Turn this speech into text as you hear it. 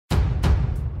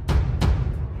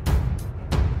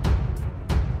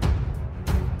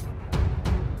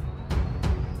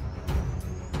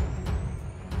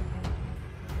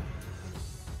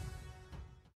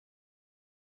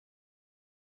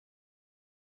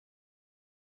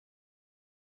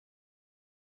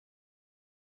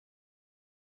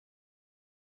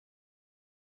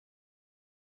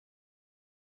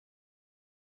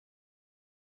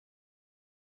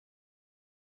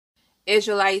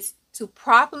Israelites, to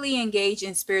properly engage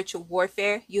in spiritual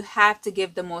warfare, you have to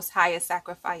give the Most High a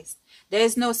sacrifice. There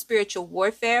is no spiritual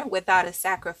warfare without a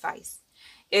sacrifice.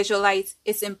 Israelites,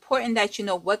 it's important that you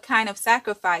know what kind of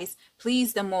sacrifice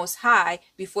please the Most High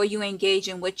before you engage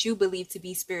in what you believe to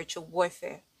be spiritual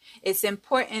warfare. It's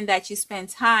important that you spend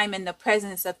time in the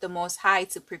presence of the Most High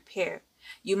to prepare.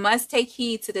 You must take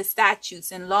heed to the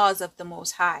statutes and laws of the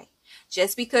Most High.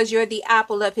 Just because you're the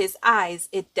apple of his eyes,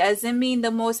 it doesn't mean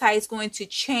the Most High is going to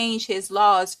change his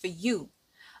laws for you.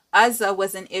 Uzzah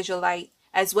was an Israelite,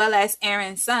 as well as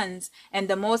Aaron's sons, and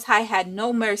the Most High had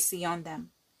no mercy on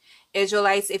them.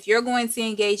 Israelites, if you're going to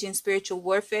engage in spiritual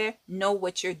warfare, know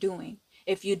what you're doing.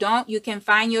 If you don't, you can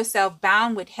find yourself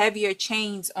bound with heavier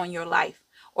chains on your life,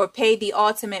 or pay the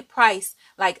ultimate price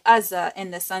like Uzzah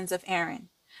and the sons of Aaron.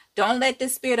 Don't let the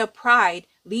spirit of pride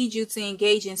lead you to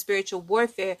engage in spiritual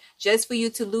warfare just for you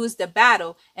to lose the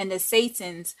battle and the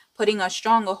Satan's putting a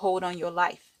stronger hold on your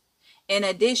life. In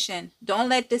addition, don't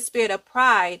let the spirit of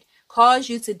pride cause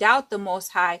you to doubt the Most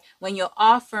High when your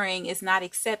offering is not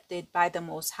accepted by the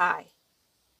Most High.